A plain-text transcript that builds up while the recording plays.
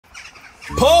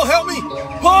Paul, help me!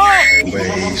 Paul!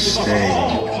 Away, stay.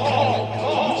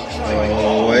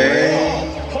 Away.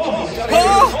 Paul!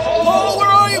 Paul, where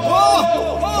are you, Paul?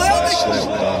 Paul, help me! Slip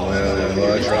on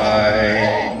will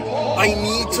dry. I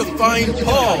need to find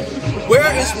Paul.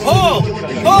 Where is Paul?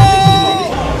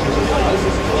 Paul!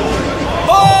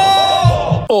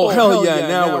 Paul! Oh, hell yeah,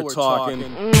 now we're talking.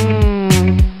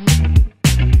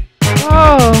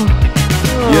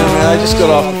 Yeah, man, I just got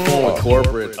off the phone with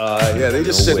corporate. Yeah, they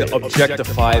just said to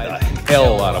objectify the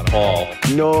hell out of Paul.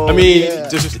 No. I mean,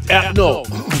 no.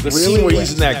 The scene where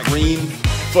he's in that green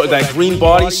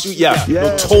bodysuit, yeah,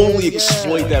 they'll totally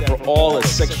exploit that for all the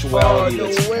sexuality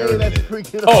that's inherent.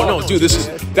 Oh no, dude, this is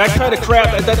that kind of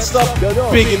crap. That stuff,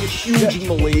 big and huge in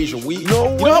Malaysia. You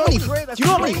know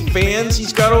how many fans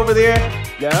he's got over there?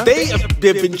 Yeah. They've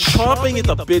been chomping at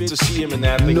the bit to see him in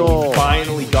that thing. No. We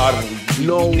finally got him. We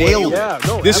nailed it. Yeah,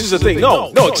 no, this is the thing.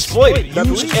 No, exploit it.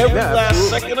 Use every last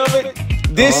second of it.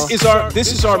 This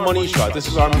is our money shot. This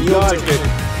is our meal ticket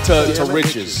to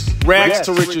riches. Rags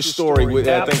to riches story with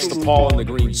thanks to Paul in the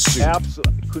green suit.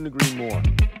 Absolutely, couldn't agree more.